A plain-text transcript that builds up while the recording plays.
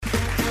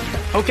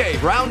Okay,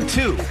 round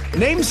two.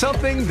 Name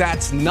something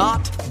that's not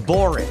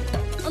boring.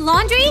 A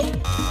laundry?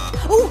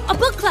 Ooh, a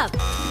book club.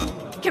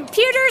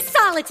 Computer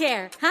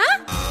solitaire,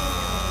 huh?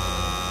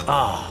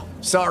 Ah,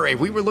 oh, sorry,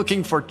 we were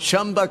looking for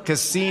Chumba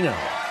Casino.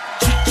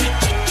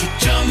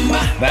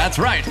 That's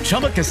right,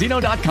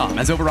 ChumbaCasino.com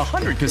has over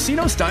 100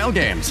 casino-style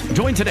games.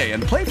 Join today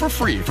and play for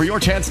free for your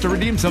chance to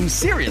redeem some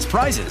serious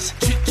prizes.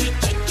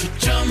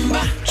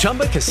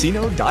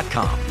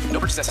 ChumbaCasino.com. No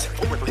purchase necessary.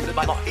 Void where prohibited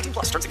by law. 18+.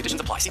 Terms and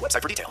conditions apply. See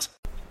website for details.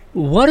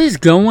 What is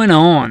going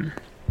on?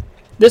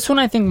 This one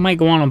I think might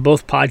go on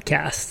both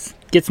podcasts.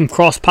 Get some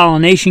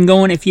cross-pollination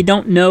going. If you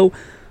don't know,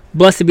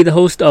 blessed to be the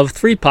host of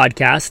 3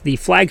 podcasts, the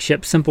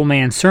flagship Simple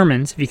Man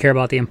Sermons, if you care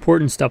about the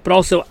important stuff, but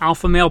also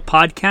Alpha Male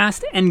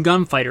Podcast and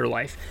Gunfighter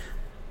Life.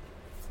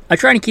 I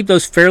try to keep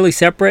those fairly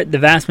separate, the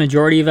vast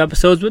majority of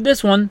episodes, but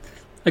this one,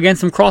 again,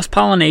 some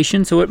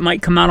cross-pollination, so it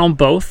might come out on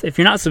both. If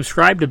you're not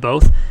subscribed to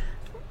both,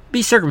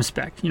 be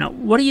circumspect.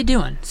 What are you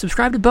doing?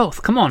 Subscribe to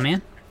both. Come on,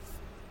 man.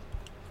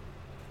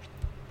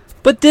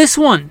 But this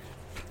one,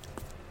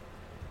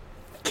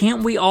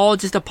 can't we all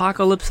just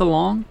apocalypse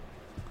along?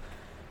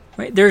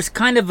 Right? There's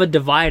kind of a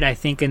divide, I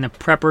think, in the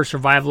prepper,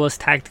 survivalist,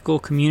 tactical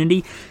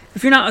community.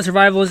 If you're not a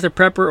survivalist or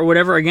prepper or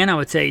whatever, again, I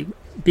would say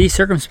be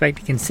circumspect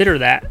and consider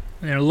that.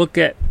 Look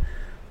at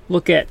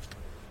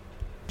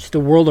just the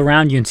world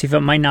around you and see if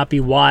it might not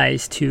be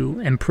wise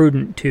and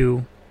prudent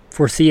to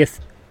foresee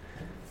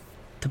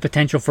the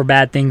potential for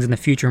bad things in the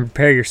future and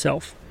prepare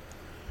yourself.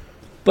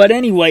 But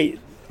anyway,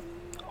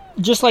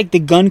 just like the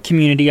gun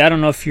community, I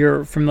don't know if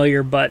you're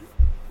familiar, but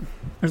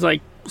there's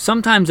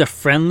sometimes a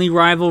friendly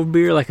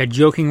rivalry, or a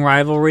joking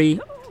rivalry,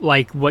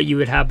 like what you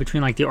would have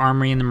between the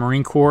Army and the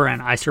Marine Corps, and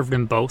I served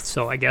in both,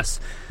 so I guess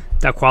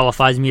that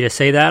qualifies me to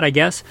say that, I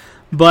guess.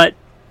 But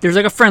there's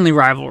a friendly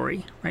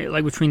rivalry,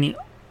 right? Between the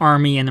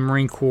Army and the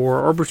Marine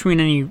Corps, or between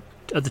any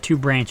of the two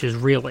branches,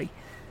 really.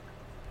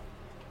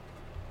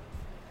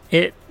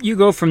 You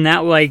go from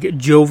that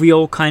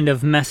jovial kind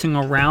of messing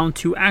around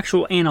to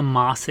actual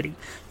animosity.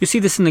 You see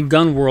this in the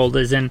gun world,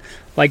 as in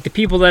the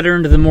people that are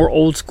into the more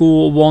old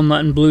school walnut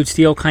and blued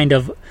steel kind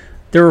of,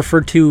 they're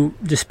referred to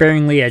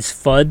despairingly as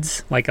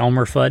FUDs, like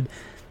Elmer Fudd,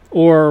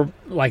 or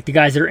the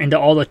guys that are into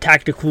all the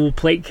tactical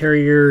plate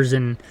carriers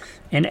and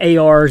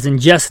ARs and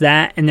just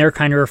that, and they're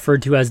kind of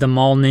referred to as the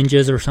mall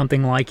ninjas or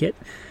something like it.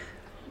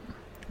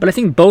 But I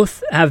think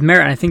both have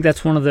merit, and I think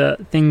that's one of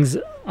the things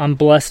I'm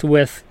blessed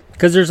with.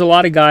 Because there's a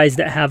lot of guys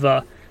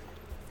that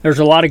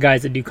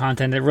do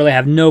content that really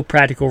have no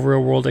practical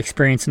real-world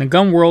experience in the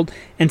gun world,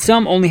 and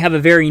some only have a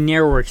very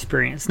narrow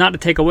experience. Not to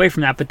take away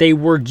from that, but they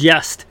were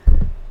just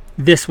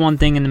this one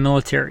thing in the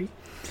military.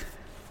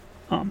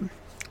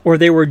 Or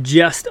they were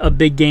just a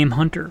big game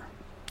hunter.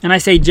 And I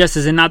say just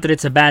as in not that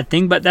it's a bad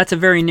thing, but that's a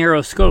very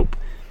narrow scope.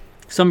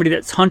 Somebody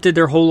that's hunted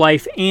their whole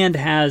life and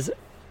has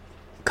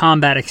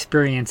combat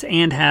experience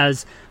and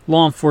has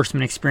law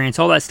enforcement experience,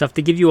 all that stuff,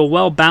 to give you a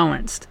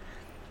well-balanced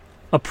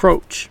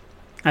approach.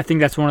 I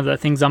think that's one of the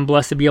things I'm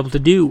blessed to be able to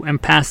do and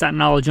pass that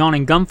knowledge on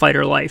in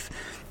gunfighter life,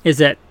 is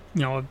that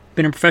I've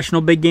been a professional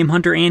big game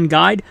hunter and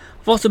guide.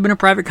 I've also been a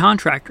private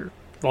contractor.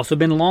 I've also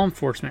been law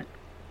enforcement.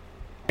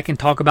 I can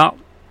talk about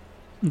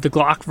the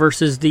Glock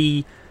versus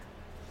the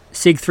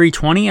SIG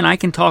 320, and I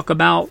can talk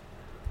about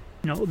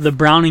the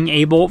Browning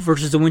A-Bolt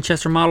versus the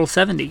Winchester Model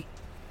 70.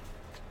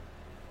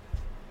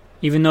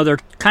 Even though they're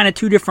kind of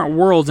two different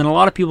worlds and a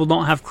lot of people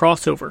don't have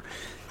crossover.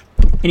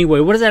 Anyway,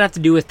 what does that have to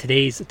do with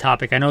today's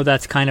topic? I know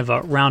that's kind of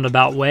a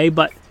roundabout way,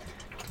 but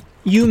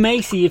you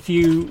may see, if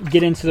you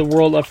get into the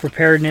world of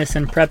preparedness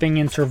and prepping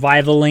and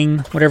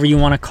survivaling, whatever you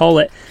want to call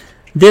it,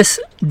 this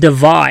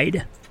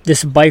divide,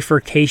 this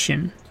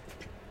bifurcation,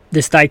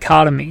 this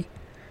dichotomy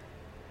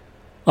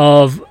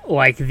of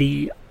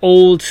the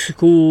old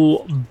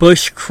school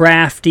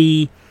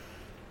bushcrafty,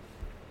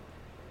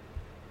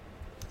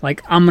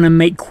 I'm going to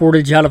make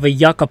cordage out of a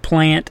yucca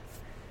plant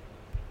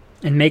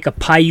and make a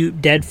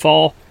Paiute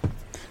deadfall.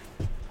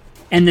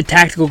 And the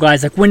tactical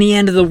guys, when the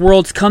end of the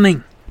world's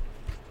coming,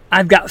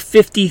 I've got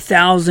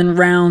 50,000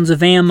 rounds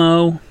of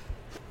ammo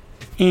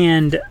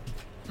and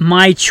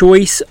my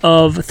choice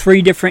of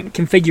 3 different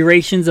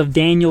configurations of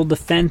Daniel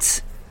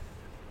Defense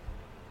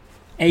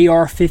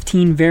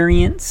AR-15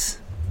 variants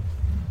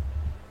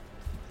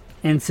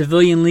and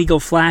civilian legal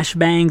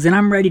flashbangs, and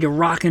I'm ready to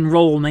rock and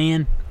roll,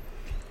 man.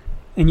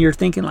 And you're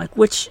thinking,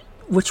 which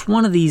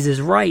one of these is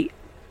right?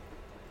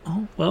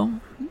 Oh, well,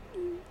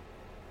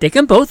 they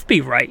can both be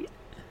right.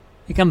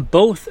 They can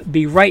both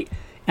be right.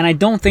 And I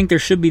don't think there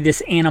should be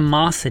this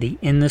animosity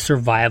in the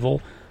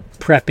survival,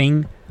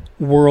 prepping,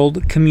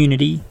 world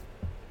community.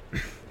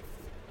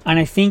 And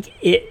I think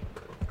it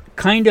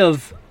kind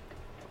of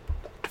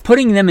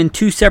putting them in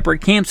 2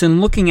 separate camps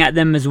and looking at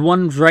them as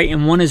one's right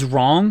and one is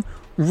wrong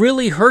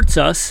really hurts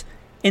us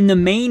in the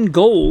main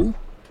goal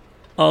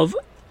of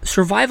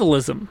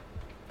survivalism.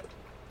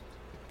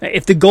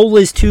 If the goal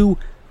is to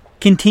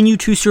continue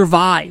to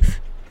survive,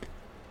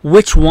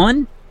 which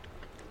one?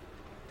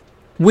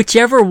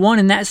 Whichever one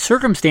in that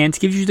circumstance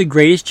gives you the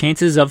greatest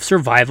chances of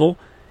survival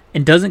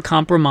and doesn't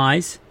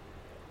compromise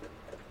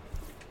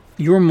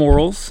your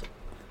morals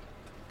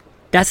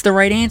That's the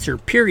right answer,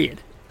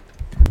 period.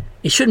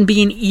 It shouldn't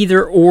be an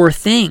either or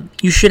thing.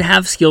 You should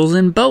have skills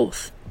in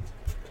both.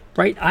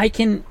 Right? I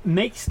can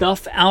make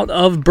stuff out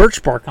of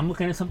birch bark. I'm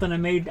looking at something I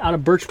made out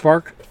of birch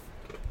bark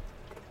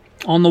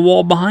on the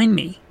wall behind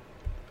me.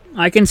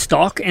 I can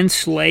stalk and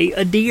slay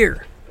a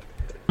deer.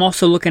 I'm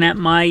also looking at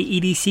my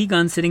EDC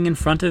gun sitting in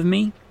front of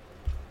me.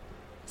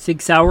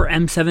 Sig Sauer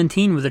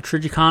M17 with a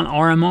Trijicon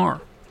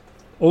RMR.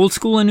 Old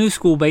school and new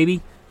school,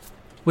 baby.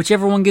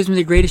 Whichever one gives me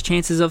the greatest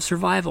chances of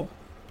survival.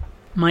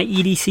 My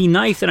EDC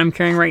knife that I'm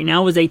carrying right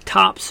now is a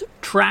Tops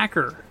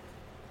Tracker.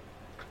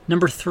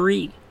 Number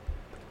 3.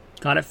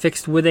 Got it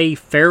fixed with a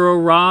ferro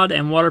rod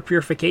and water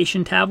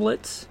purification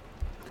tablets.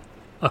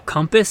 A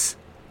compass.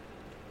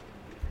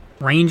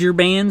 Ranger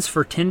bands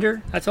for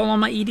tinder. That's all on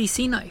my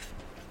EDC knife.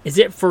 Is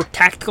it for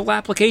tactical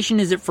application?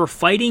 Is it for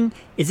fighting?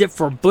 Is it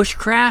for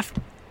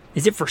bushcraft?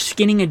 Is it for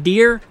skinning a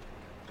deer?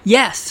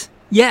 Yes,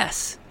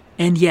 yes,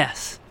 and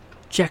yes.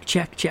 Check,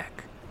 check,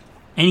 check.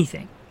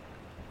 Anything,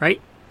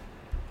 right?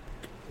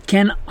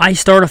 Can I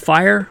start a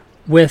fire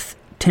with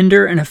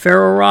tinder and a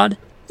ferro rod?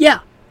 Yeah.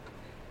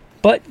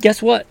 But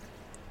guess what?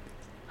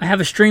 I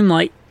have a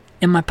streamlight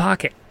in my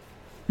pocket.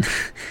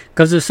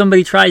 Because if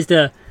somebody tries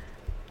to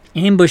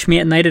ambush me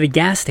at night at a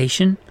gas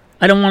station,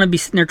 I don't want to be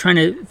sitting there trying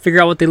to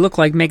figure out what they look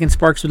like making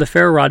sparks with a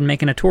ferro rod and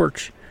making a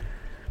torch.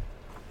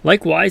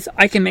 Likewise,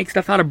 I can make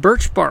stuff out of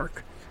birch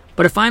bark.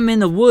 But if I'm in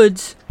the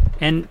woods,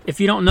 and if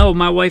you don't know,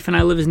 my wife and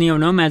I live as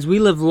neo-nomads, we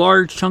live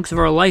large chunks of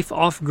our life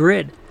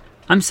off-grid.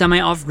 I'm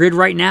semi-off-grid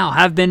right now.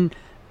 Have been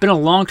a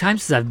long time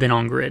since I've been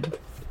on-grid.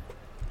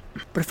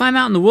 But if I'm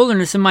out in the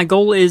wilderness and my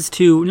goal is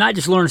to not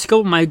just learn a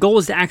skill, but my goal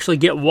is to actually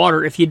get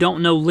water. If you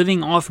don't know,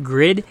 living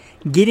off-grid,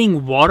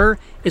 getting water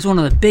is one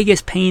of the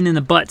biggest pain in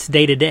the butts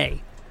day to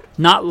day.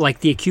 Not like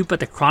the acute, but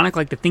the chronic,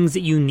 like the things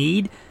that you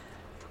need.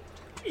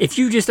 If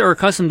you just are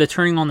accustomed to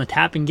turning on the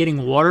tap and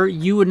getting water,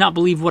 you would not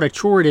believe what a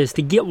chore it is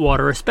to get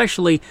water,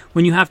 especially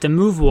when you have to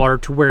move water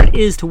to where it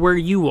is to where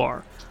you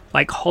are,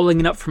 like hauling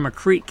it up from a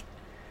creek.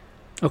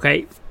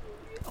 Okay,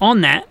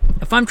 on that,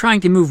 if I'm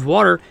trying to move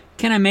water,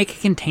 can I make a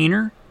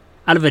container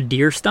out of a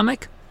deer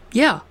stomach?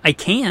 Yeah, I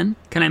can.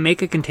 Can I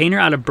make a container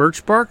out of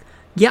birch bark?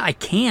 Yeah, I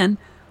can.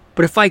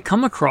 But if I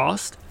come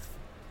across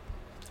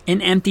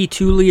an empty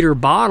 2-liter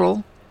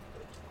bottle,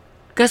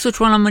 guess which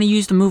one I'm going to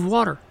use to move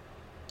water?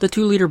 The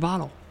 2-liter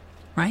bottle,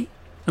 right?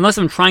 Unless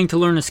I'm trying to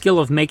learn a skill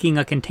of making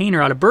a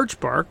container out of birch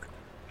bark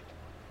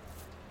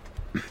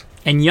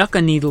and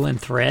yucca needle and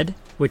thread,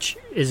 which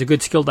is a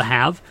good skill to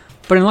have.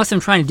 But unless I'm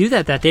trying to do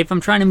that day, if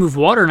I'm trying to move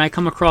water and I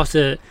come across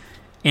an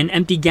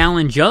empty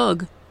gallon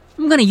jug,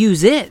 I'm going to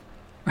use it.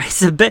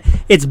 Right?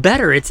 It's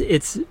better.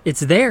 It's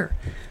there.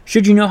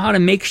 Should you know how to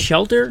make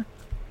shelter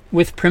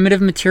with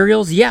primitive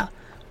materials? Yeah.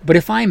 But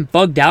if I'm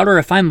bugged out or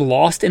if I'm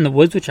lost in the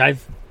woods, which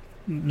I've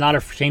not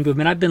ashamed to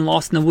admit, I've been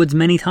lost in the woods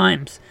many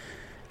times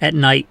at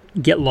night,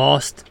 get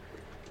lost.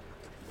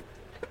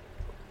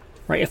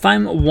 Right? If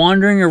I'm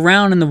wandering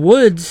around in the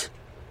woods,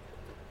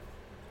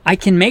 I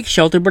can make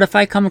shelter, but if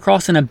I come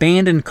across an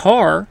abandoned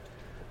car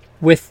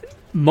with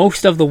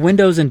most of the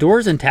windows and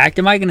doors intact,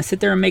 am I going to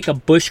sit there and make a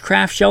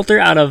bushcraft shelter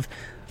out of,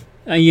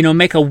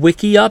 make a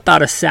wiki up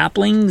out of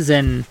saplings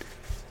and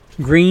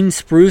green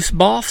spruce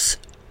boffs?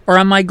 Or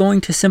am I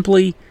going to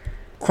simply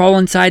crawl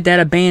inside that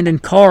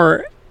abandoned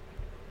car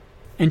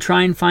and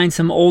try and find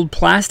some old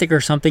plastic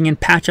or something and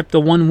patch up the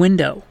one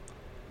window?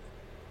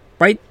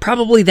 Right?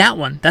 Probably that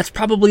one. That's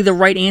probably the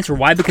right answer.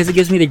 Why? Because it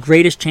gives me the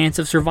greatest chance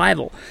of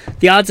survival.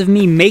 The odds of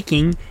me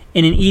making,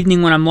 in an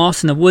evening when I'm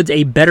lost in the woods,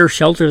 a better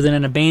shelter than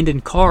an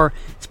abandoned car,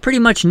 it's pretty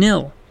much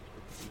nil.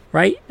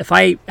 Right? If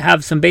I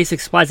have some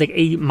basic supplies like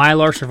a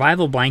Mylar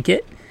survival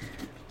blanket,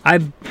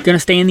 I'm going to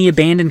stay in the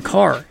abandoned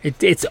car.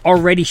 It's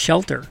already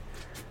shelter.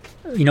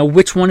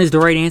 Which one is the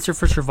right answer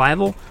for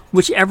survival?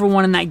 Whichever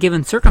one in that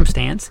given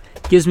circumstance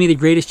gives me the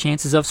greatest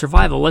chances of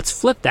survival. Let's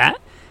flip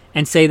that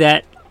and say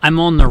that I'm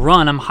on the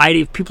run. I'm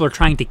hiding. People are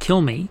trying to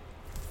kill me.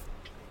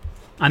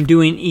 I'm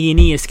doing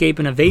E&E, escape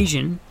and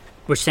evasion,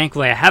 which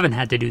thankfully I haven't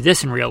had to do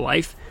this in real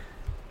life.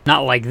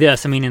 Not like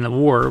this. I mean, in the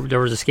war, there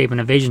was escape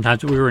and evasion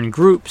times. We were in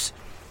groups,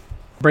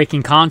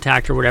 breaking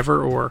contact or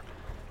whatever, or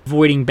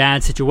avoiding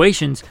bad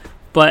situations.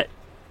 But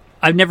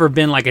I've never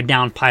been like a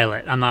downed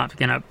pilot. I'm not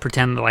going to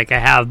pretend like I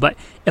have. But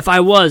if I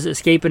was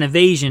escape and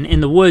evasion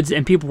in the woods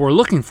and people were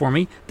looking for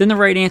me, then the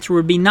right answer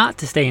would be not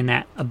to stay in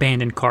that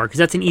abandoned car, because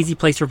that's an easy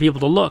place for people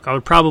to look. I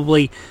would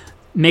probably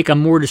make a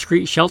more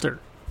discreet shelter,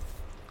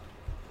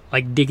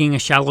 like digging a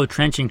shallow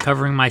trench and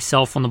covering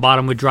myself on the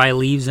bottom with dry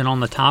leaves and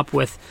on the top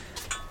with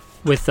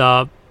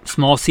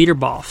small cedar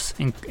boffs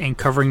and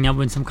covering them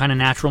with some kind of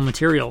natural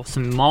material,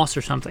 some moss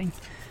or something.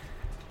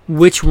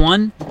 Which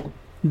one?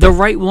 The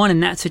right one in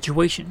that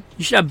situation.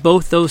 You should have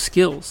both those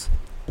skills.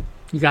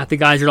 You got the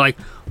guys who are like,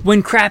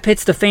 when crap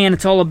hits the fan,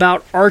 it's all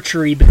about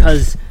archery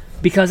because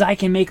I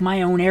can make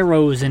my own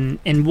arrows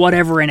and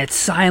whatever, and it's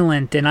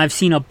silent, and I've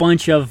seen a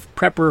bunch of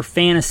prepper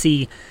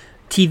fantasy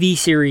TV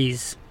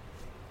series.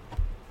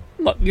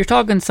 Look, you're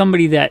talking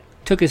somebody that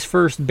took his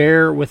first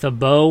bear with a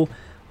bow.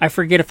 I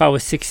forget if I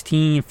was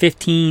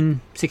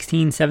 15,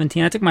 16,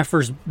 17. I took my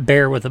first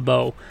bear with a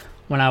bow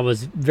when I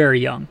was very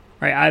young.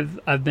 Right?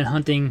 I've been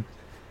hunting.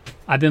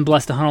 I've been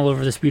blessed to hunt all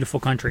over this beautiful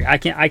country. I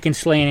can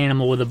slay an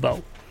animal with a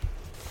bow.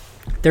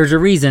 There's a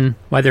reason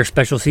why there's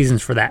special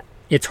seasons for that.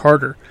 It's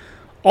harder.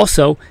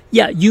 Also,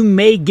 yeah, you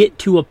may get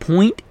to a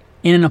point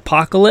in an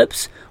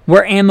apocalypse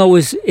where ammo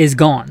is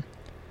gone.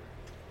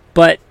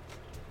 But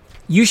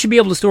you should be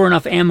able to store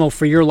enough ammo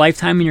for your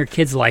lifetime and your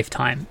kid's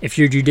lifetime if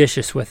you're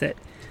judicious with it.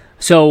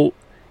 So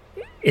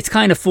it's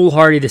kind of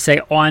foolhardy to say,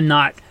 oh, I'm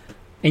not.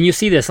 And you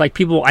see this, like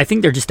people, I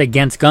think they're just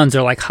against guns.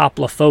 They're like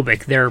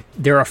hoplophobic.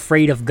 They're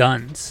afraid of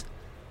guns.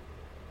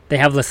 They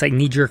have this like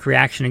knee-jerk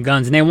reaction to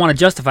guns. And they want to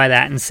justify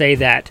that and say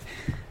that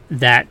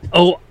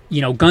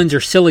guns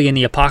are silly in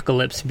the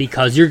apocalypse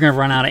because you're going to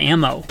run out of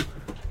ammo.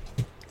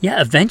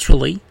 Yeah,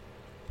 eventually.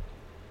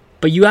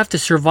 But you have to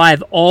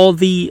survive all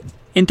the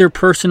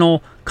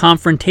interpersonal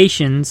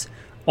confrontations,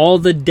 all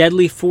the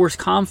deadly force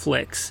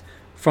conflicts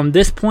from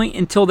this point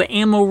until the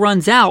ammo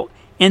runs out,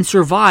 and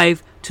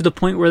survive to the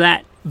point where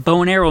that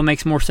bow and arrow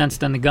makes more sense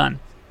than the gun.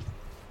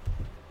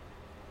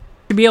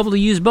 To be able to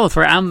use both,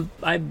 right? I'm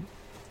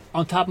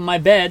on top of my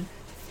bed.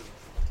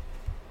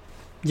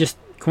 Just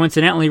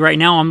coincidentally, right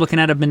now I'm looking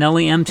at a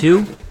Benelli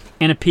M2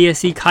 and a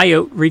PSE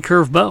Coyote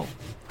recurve bow.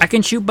 I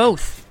can shoot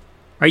both,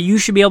 right? You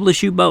should be able to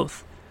shoot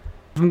both.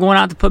 If I'm going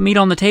out to put meat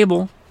on the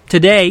table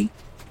today,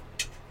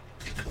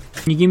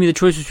 and you give me the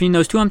choice between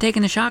those two, I'm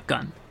taking the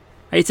shotgun.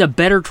 It's a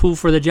better tool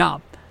for the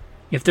job.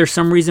 If there's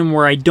some reason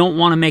where I don't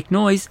want to make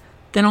noise,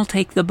 then I'll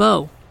take the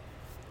bow.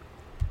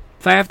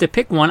 If I have to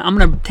pick one, I'm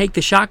going to take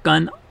the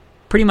shotgun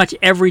pretty much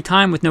every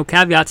time with no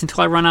caveats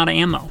until I run out of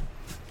ammo.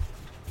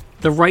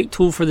 The right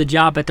tool for the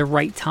job at the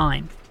right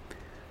time.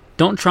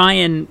 Don't try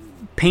and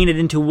paint it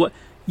into what...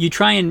 You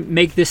try and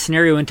make this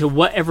scenario into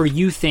whatever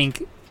you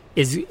think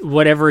is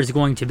whatever is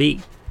going to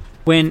be.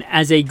 When,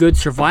 as a good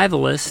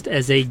survivalist,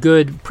 as a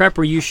good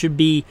prepper, you should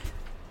be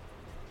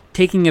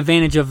taking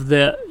advantage of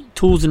the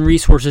tools and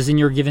resources in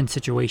your given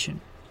situation.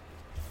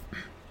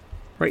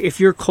 Right? If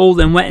you're cold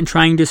and wet and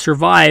trying to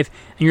survive,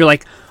 and you're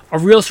like, a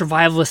real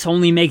survivalist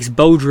only makes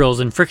bow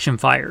drills and friction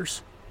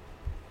fires.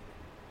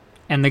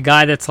 And the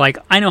guy that's like,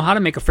 I know how to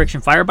make a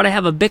friction fire, but I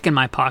have a Bic in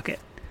my pocket.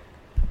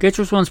 Guess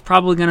which one's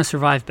probably going to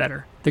survive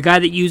better? The guy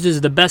that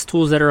uses the best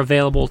tools that are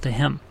available to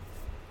him.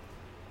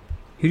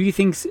 Who do you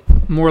think's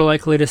more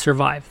likely to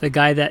survive? The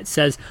guy that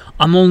says,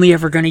 I'm only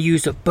ever going to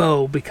use a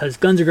bow because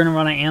guns are going to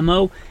run out of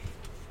ammo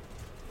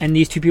and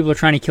these two people are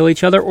trying to kill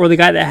each other? Or the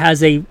guy that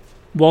has a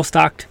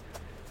well-stocked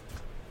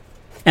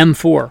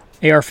M4,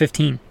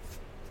 AR-15?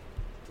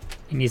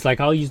 And he's like,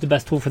 I'll use the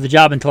best tool for the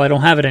job until I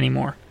don't have it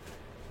anymore.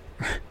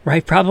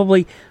 Right?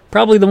 Probably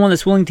the one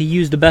that's willing to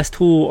use the best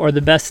tool or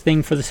the best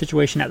thing for the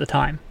situation at the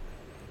time.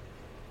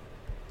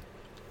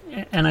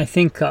 And I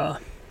think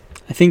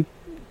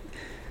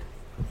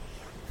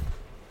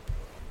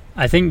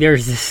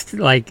there's this,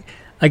 like,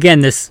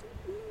 again, this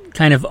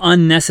kind of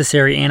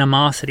unnecessary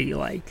animosity,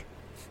 like,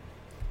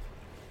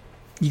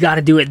 you got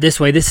to do it this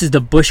way. This is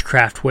the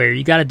bushcraft way.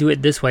 You got to do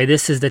it this way.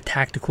 This is the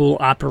tactical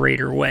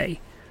operator way.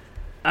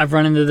 I've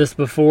run into this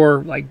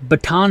before, like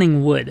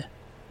batoning wood.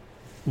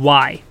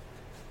 Why?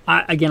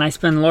 I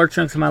spend large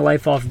chunks of my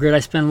life off grid. I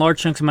spend large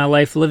chunks of my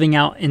life living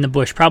out in the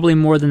bush, probably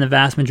more than the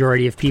vast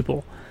majority of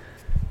people.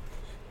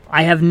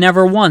 I have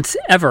never once,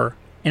 ever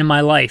in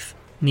my life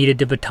needed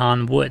to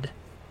baton wood.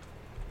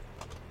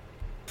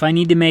 If I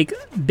need to make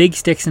big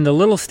sticks into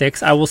little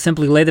sticks, I will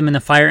simply lay them in the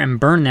fire and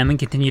burn them and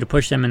continue to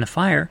push them in the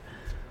fire.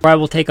 Or I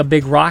will take a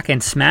big rock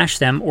and smash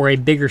them, or a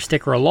bigger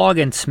stick or a log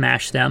and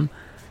smash them.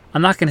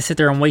 I'm not going to sit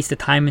there and waste the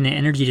time and the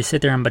energy to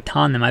sit there and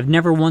baton them. I've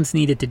never once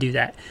needed to do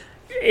that.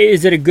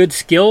 Is it a good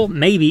skill?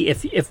 Maybe.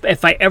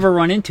 If I ever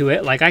run into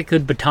it, like I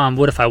could baton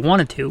wood if I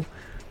wanted to.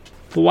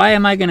 But why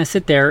am I going to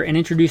sit there and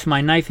introduce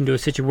my knife into a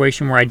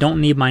situation where I don't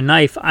need my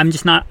knife? I'm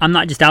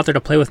not just out there to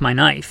play with my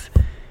knife.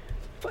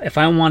 If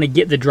I want to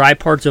get the dry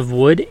parts of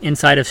wood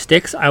inside of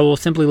sticks, I will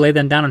simply lay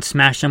them down and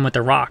smash them with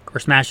the rock, or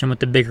smash them with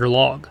the bigger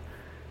log.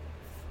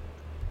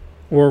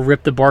 Or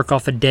rip the bark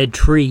off a dead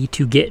tree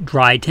to get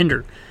dry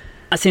tinder.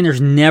 I'm not saying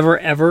there's never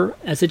ever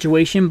a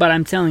situation, but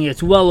I'm telling you,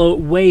 it's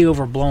way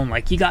overblown.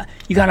 Like, you got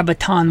to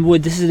baton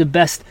wood. This is the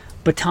best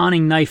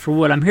batoning knife for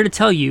wood. I'm here to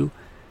tell you,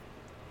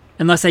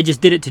 unless I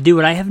just did it to do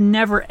it, I have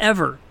never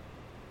ever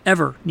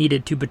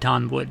needed to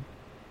baton wood.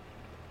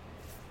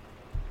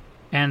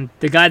 And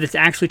the guy that's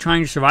actually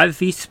trying to survive, if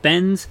he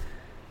spends,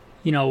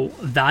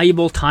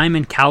 valuable time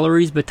and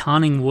calories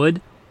batoning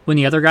wood, when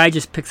the other guy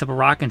just picks up a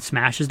rock and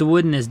smashes the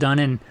wood and is done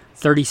in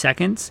 30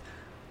 seconds,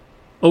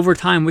 over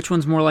time, which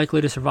one's more likely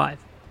to survive?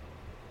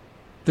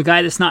 The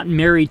guy that's not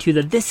married to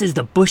this is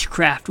the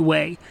bushcraft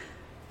way,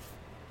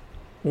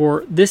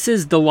 or this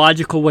is the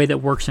logical way that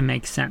works and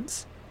makes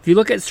sense. If you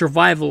look at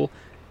survival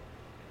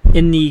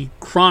in the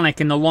chronic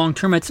and the long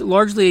term, it's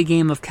largely a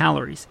game of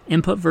calories,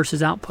 input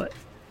versus output.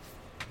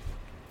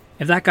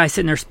 If that guy's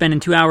sitting there spending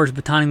 2 hours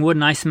batoning wood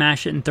and I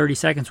smash it in 30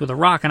 seconds with a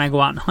rock and I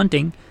go out and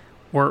hunting,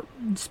 or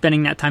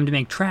spending that time to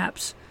make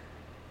traps,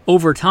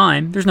 over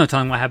time, there's no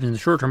telling what happens in the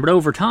short term, but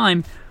over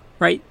time,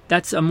 right?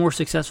 That's a more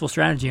successful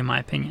strategy in my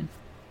opinion.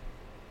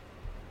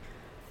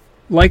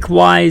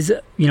 Likewise,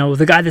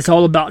 the guy that's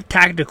all about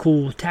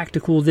tactical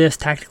this,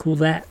 tactical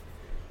that.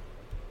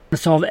 To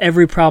solve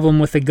every problem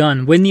with a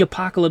gun. When the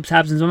apocalypse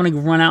happens, I'm going to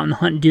run out and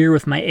hunt deer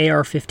with my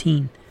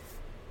AR-15.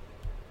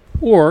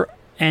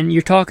 And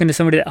you're talking to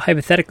somebody that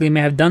hypothetically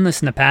may have done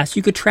this in the past,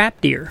 you could trap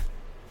deer.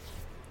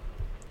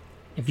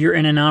 If you're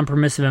in a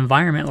non-permissive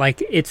environment,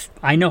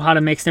 I know how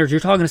to make snares. You're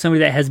talking to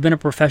somebody that has been a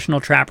professional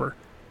trapper.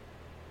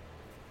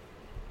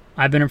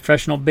 I've been a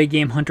professional big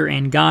game hunter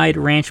and guide,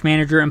 ranch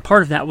manager, and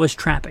part of that was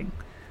trapping.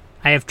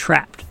 I have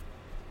trapped.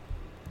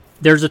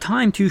 There's a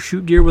time to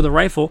shoot deer with a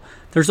rifle.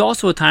 There's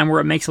also a time where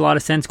it makes a lot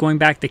of sense going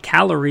back to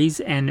calories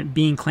and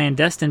being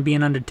clandestine,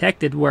 being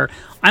undetected, where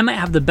I might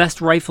have the best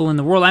rifle in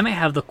the world. I might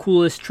have the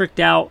coolest, tricked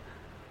out,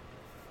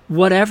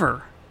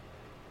 whatever.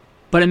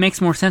 But it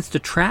makes more sense to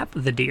trap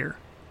the deer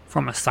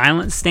from a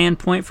silence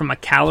standpoint, from a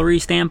calorie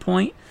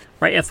standpoint,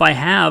 right? If I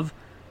have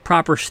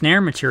proper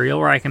snare material,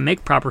 or I can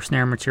make proper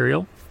snare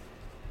material,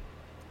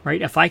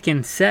 right? If I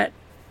can set,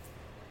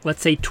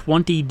 let's say,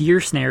 20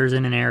 deer snares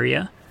in an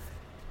area,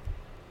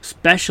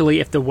 especially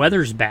if the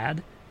weather's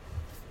bad,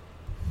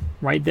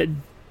 right? That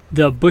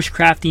the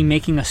bushcrafting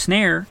making a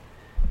snare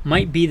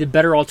might be the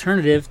better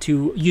alternative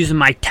to using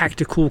my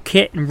tactical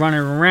kit and running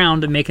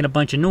around and making a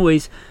bunch of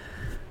noise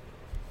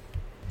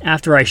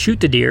after I shoot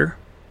the deer.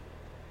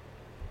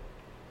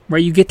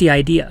 Right? You get the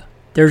idea.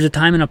 There's a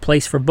time and a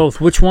place for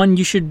both. Which one?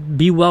 You should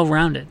be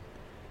well-rounded.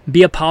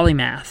 Be a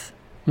polymath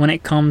when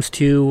it comes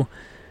to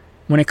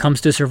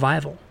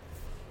survival.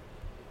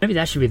 Maybe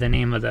that should be the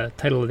name of the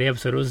title of the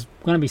episode. It was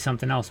going to be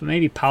something else, but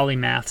maybe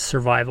Polymath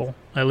Survival,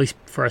 at least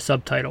for a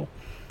subtitle.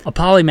 A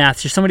polymath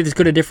is just somebody that's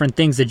good at different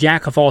things. A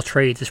jack of all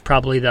trades is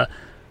probably the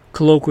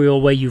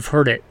colloquial way you've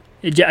heard it.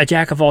 A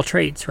jack of all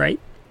trades, right?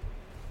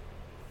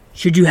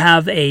 Should you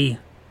have a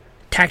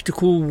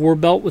tactical war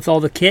belt with all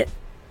the kit?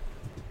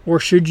 Or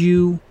should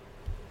you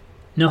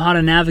know how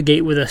to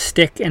navigate with a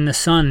stick in the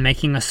sun,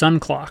 making a sun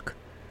clock?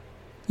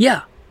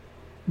 Yeah,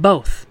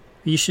 both.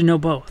 You should know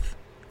both.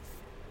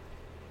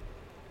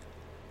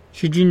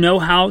 Should you know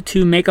how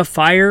to make a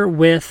fire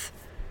with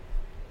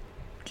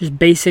just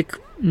basic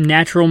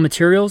natural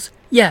materials?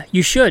 Yeah,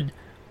 you should.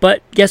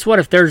 But guess what?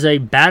 If there's a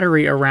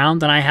battery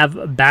around and I have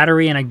a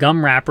battery and a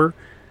gum wrapper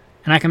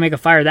and I can make a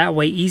fire that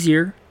way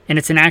easier, and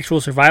it's an actual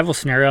survival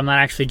scenario, I'm not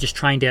actually just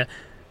trying to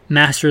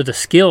master the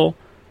skill,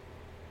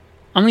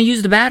 I'm going to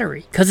use the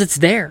battery because it's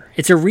there.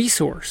 It's a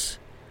resource.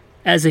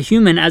 As a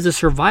human, as a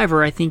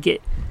survivor, I think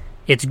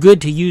it's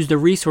good to use the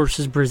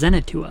resources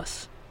presented to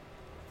us.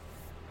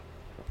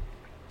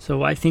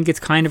 So I think it's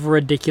kind of a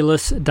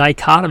ridiculous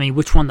dichotomy.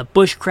 Which one, the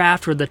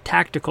bushcraft or the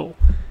tactical?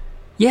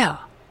 Yeah,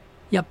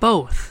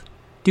 both.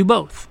 Do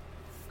both.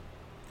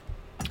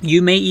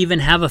 You may even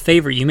have a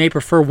favorite. You may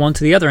prefer one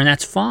to the other, and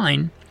that's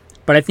fine.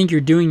 But I think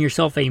you're doing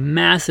yourself a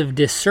massive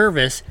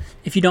disservice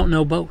if you don't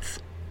know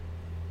both.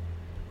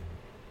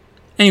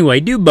 Anyway,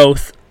 do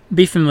both.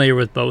 Be familiar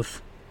with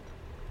both.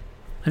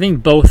 I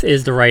think both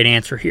is the right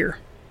answer here.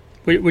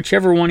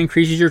 Whichever one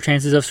increases your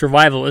chances of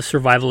survival, if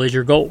survival is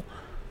your goal.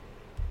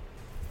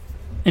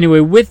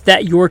 Anyway, with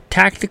that, your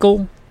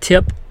tactical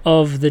tip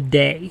of the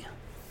day.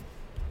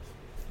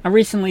 I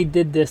recently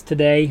did this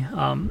today.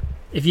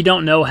 If you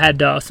don't know,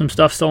 had some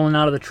stuff stolen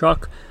out of the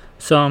truck.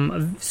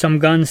 Some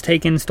guns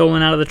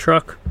stolen out of the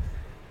truck.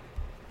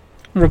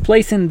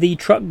 Replacing the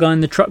truck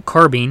gun, the truck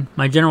carbine.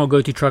 My general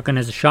go-to truck gun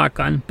is a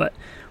shotgun, but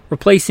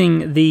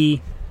replacing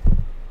the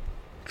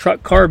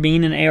truck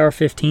carbine and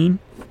AR-15.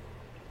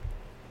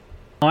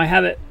 I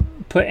have it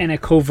put in a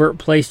covert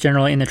place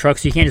generally in the truck,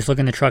 so you can't just look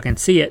in the truck and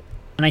see it.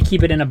 And I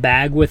keep it in a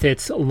bag with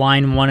its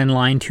line 1 and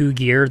line 2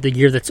 gear, the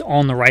gear that's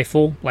on the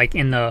rifle, like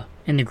in the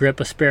grip,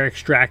 a spare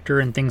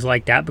extractor and things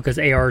like that, because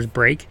ARs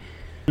break.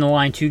 And the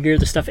line 2 gear,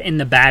 the stuff in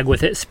the bag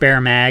with it,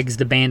 spare mags,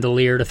 the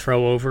bandolier to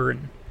throw over,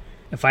 and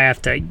if I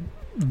have to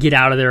get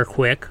out of there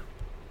quick.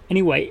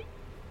 Anyway,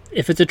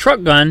 if it's a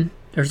truck gun,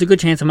 there's a good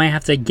chance I might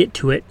have to get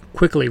to it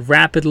quickly,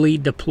 rapidly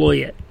deploy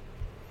it.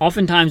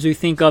 Oftentimes we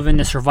think of in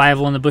the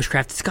survival and the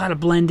bushcraft, it's got to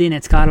blend in,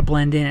 it's got to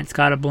blend in, it's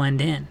got to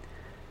blend in.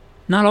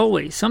 Not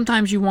always.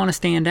 Sometimes you want to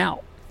stand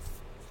out.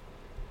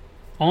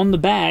 On the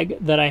bag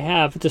that I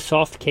have, it's a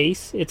soft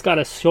case. It's got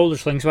a shoulder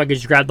sling so I can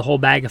just grab the whole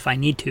bag if I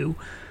need to.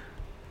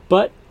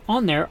 But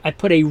on there, I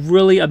put a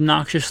really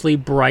obnoxiously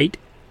bright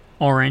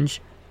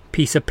orange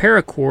piece of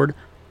paracord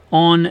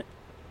on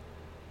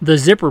the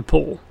zipper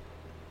pull.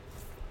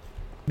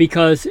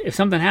 Because if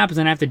something happens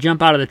and I have to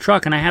jump out of the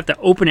truck and I have to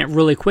open it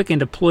really quick and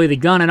deploy the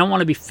gun, I don't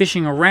want to be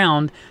fishing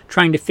around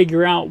trying to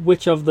figure out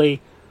which of the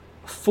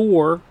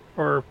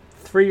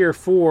 3 or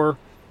 4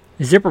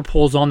 zipper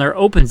pulls on there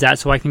opens that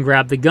so I can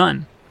grab the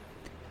gun.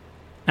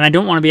 And I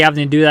don't want to be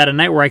having to do that at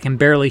night where I can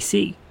barely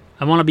see.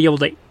 I want to be able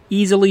to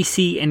easily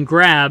see and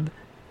grab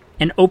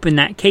and open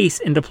that case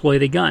and deploy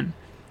the gun.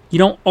 You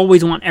don't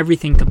always want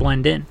everything to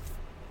blend in.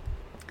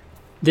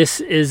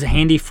 This is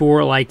handy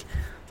for like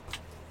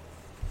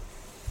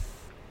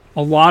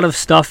a lot of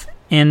stuff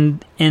in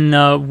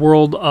the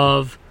world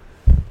of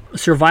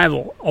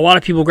survival. A lot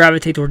of people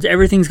gravitate towards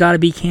everything's got to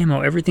be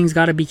camo. Everything's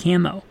got to be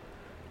camo.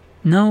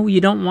 No,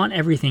 you don't want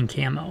everything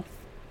camo.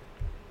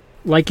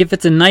 Like if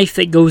it's a knife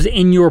that goes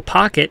in your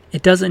pocket,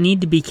 it doesn't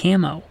need to be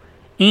camo.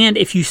 And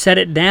if you set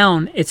it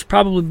down, it's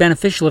probably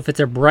beneficial if it's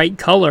a bright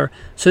color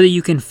so that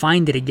you can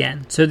find it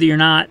again. So that you're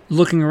not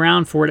looking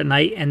around for it at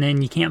night and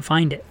then you can't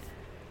find it.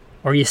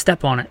 Or you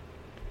step on it.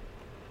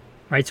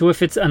 Right? So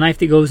if it's a knife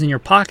that goes in your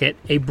pocket,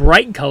 a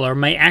bright color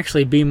may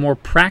actually be more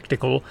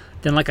practical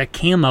than like a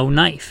camo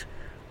knife.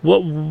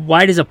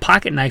 Why does a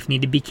pocket knife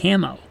need to be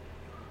camo?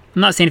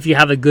 I'm not saying if you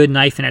have a good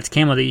knife and it's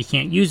camo that you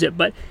can't use it,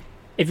 but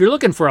if you're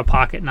looking for a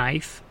pocket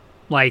knife,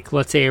 like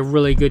let's say a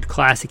really good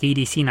classic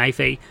EDC knife,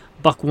 a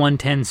Buck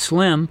 110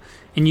 Slim,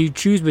 and you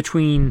choose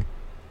between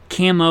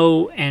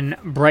camo and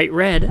bright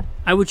red,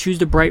 I would choose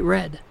the bright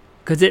red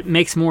because it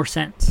makes more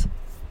sense.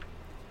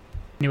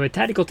 Anyway,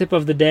 tactical tip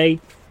of the day,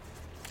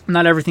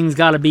 not everything's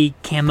got to be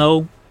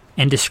camo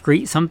and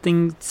discreet.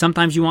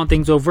 Sometimes you want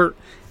things overt.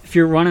 If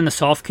you're running a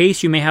soft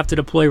case, you may have to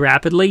deploy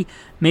rapidly.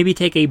 Maybe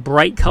take a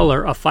bright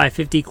color, a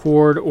 550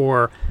 cord,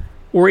 or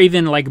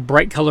even like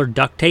bright colored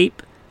duct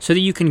tape so that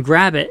you can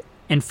grab it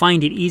and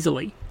find it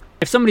easily.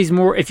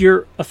 If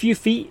you're a few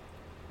feet,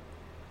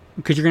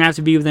 because you're going to have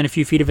to be within a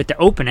few feet of it to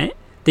open it,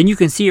 then you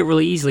can see it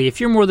really easily.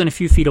 If you're more than a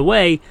few feet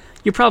away,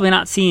 you're probably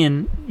not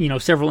seeing,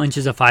 several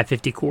inches of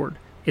 550 cord.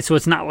 So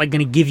it's not like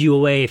going to give you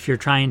away if you're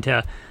trying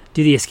to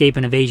do the escape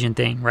and evasion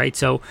thing, right?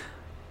 So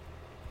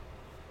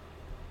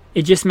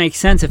it just makes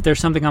sense if there's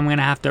something I'm going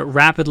to have to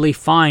rapidly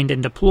find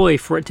and deploy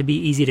for it to be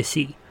easy to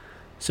see.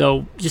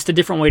 So just a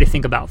different way to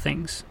think about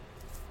things.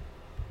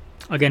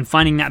 Again,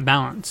 finding that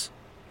balance.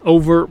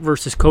 Overt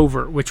versus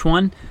covert.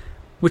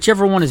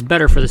 Whichever one is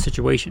better for the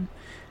situation.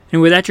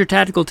 Anyway, that's your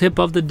tactical tip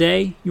of the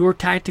day. Your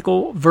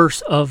tactical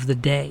verse of the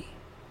day.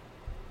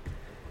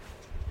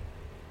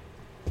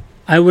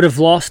 I would have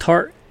lost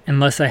heart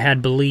unless I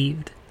had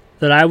believed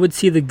that I would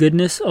see the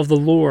goodness of the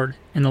Lord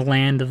in the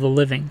land of the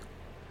living.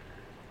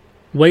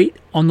 Wait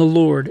on the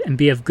Lord and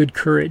be of good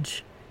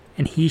courage,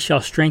 and he shall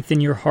strengthen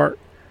your heart.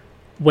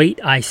 Wait,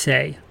 I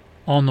say,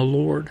 on the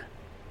Lord.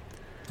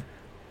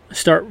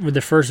 Start with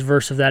the first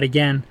verse of that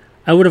again.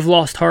 I would have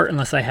lost heart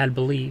unless I had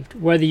believed.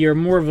 Whether you're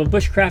more of a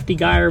bushcrafty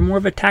guy or more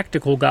of a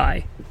tactical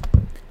guy,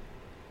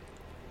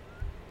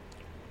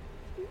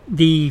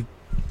 the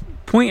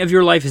point of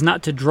your life is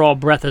not to draw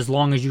breath as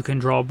long as you can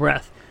draw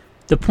breath.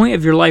 The point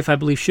of your life, I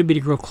believe, should be to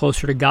grow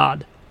closer to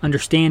God.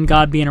 Understand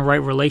God, be in a right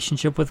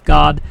relationship with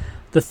God.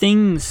 The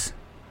things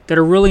that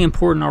are really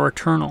important are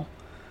eternal.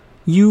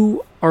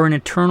 You are an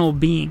eternal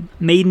being,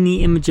 made in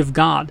the image of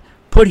God,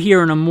 put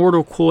here in a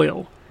mortal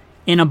coil,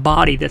 in a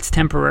body that's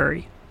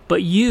temporary.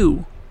 But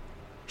you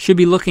should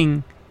be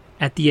looking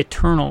at the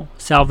eternal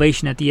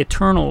salvation, at the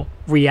eternal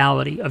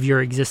reality of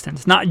your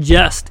existence, not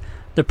just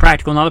the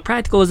practical. Now, the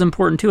practical is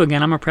important too.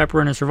 Again, I'm a prepper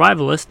and a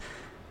survivalist.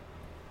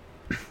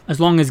 As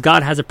long as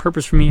God has a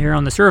purpose for me here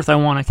on this earth, I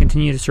want to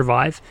continue to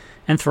survive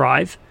and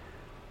thrive.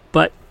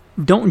 But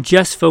don't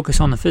just focus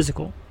on the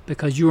physical,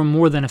 because you are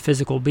more than a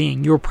physical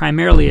being. You are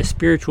primarily a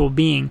spiritual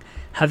being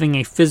having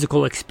a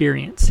physical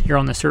experience here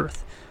on this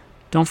earth.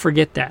 Don't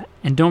forget that,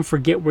 and don't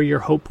forget where your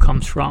hope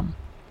comes from.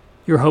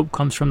 Your hope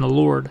comes from the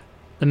Lord,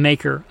 the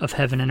maker of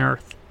heaven and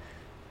earth.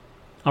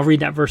 I'll read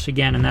that verse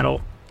again, and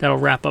that'll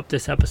wrap up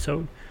this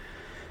episode.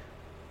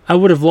 I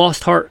would have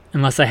lost heart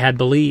unless I had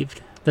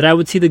believed that I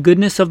would see the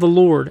goodness of the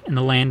Lord in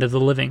the land of the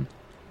living.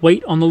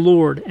 Wait on the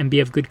Lord and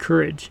be of good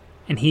courage,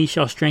 and he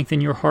shall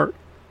strengthen your heart.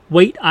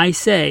 Wait, I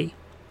say,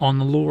 on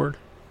the Lord.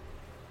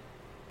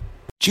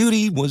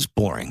 Judy was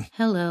boring.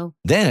 Hello.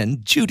 Then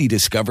Judy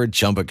discovered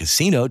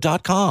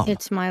ChumbaCasino.com.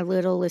 It's my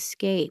little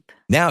escape.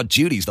 Now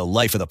Judy's the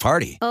life of the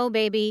party. Oh,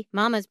 baby,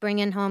 mama's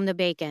bringing home the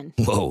bacon.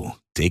 Whoa,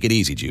 take it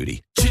easy,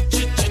 Judy.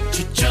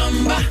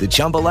 The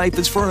Chumba life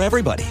is for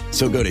everybody.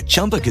 So go to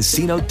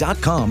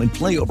ChumbaCasino.com and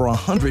play over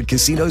 100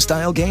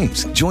 casino-style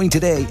games. Join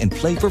today and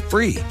play for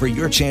free for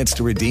your chance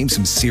to redeem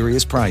some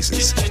serious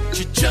prizes.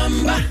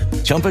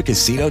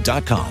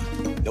 ChumbaCasino.com.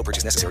 No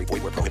purchase necessary.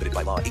 Void where prohibited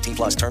by law.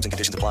 18+ terms and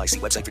conditions apply. See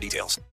website for details.